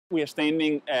We are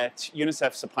standing at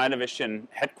UNICEF Supply Division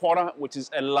headquarters, which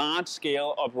is a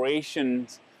large-scale operation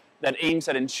that aims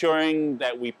at ensuring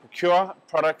that we procure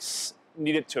products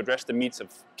needed to address the needs of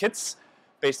kids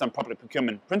based on public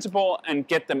procurement principle and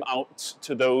get them out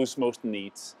to those most in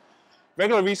need.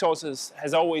 Regular Resources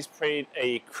has always played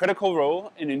a critical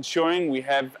role in ensuring we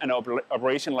have an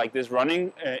operation like this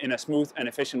running in a smooth and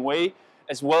efficient way,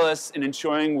 as well as in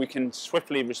ensuring we can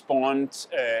swiftly respond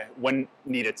when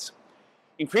needed.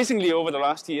 Increasingly over the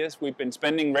last years, we've been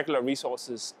spending Regular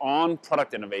Resources on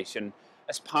product innovation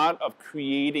as part of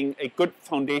creating a good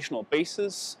foundational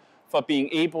basis for being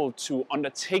able to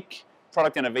undertake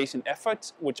product innovation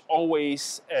efforts, which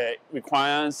always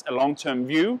requires a long-term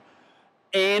view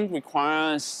and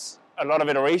requires a lot of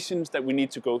iterations that we need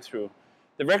to go through.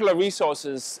 The Regular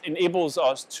Resources enables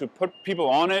us to put people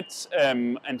on it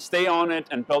and stay on it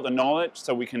and build the knowledge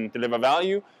so we can deliver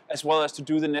value, as well as to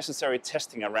do the necessary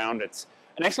testing around it.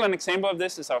 An excellent example of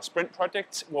this is our Sprint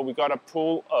project, where we got a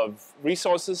pool of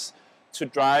resources to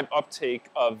drive uptake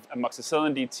of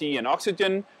amoxicillin DT and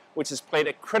oxygen, which has played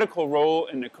a critical role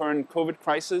in the current COVID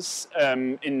crisis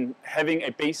in having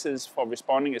a basis for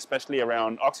responding, especially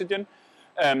around oxygen.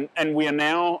 And we are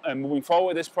now moving forward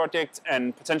with this project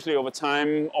and potentially over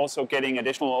time also getting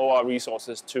additional OR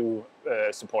resources to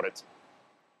support it.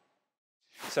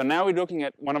 So now we're looking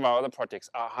at one of our other projects,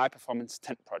 our high performance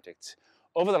tent project.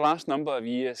 Over the last number of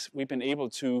years, we've been able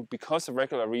to, because of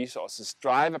Regular Resources,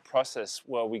 drive a process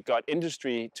where we got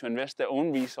industry to invest their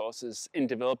own resources in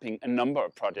developing a number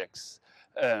of projects,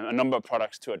 a number of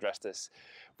products to address this.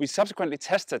 We subsequently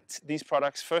tested these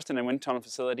products first in a wind tunnel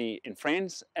facility in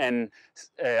France and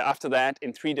after that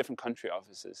in 3 different country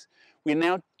offices. We're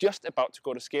now just about to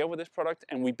go to scale with this product,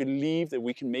 and we believe that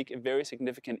we can make a very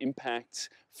significant impact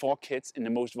for kids in the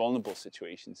most vulnerable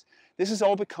situations. This is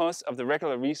all because of the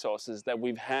Regular Resources that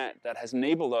we've had that has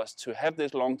enabled us to have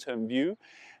this long-term view,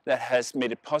 that has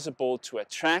made it possible to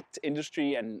attract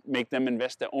industry and make them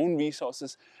invest their own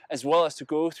resources, as well as to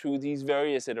go through these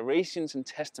various iterations and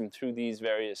test them through these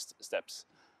various steps.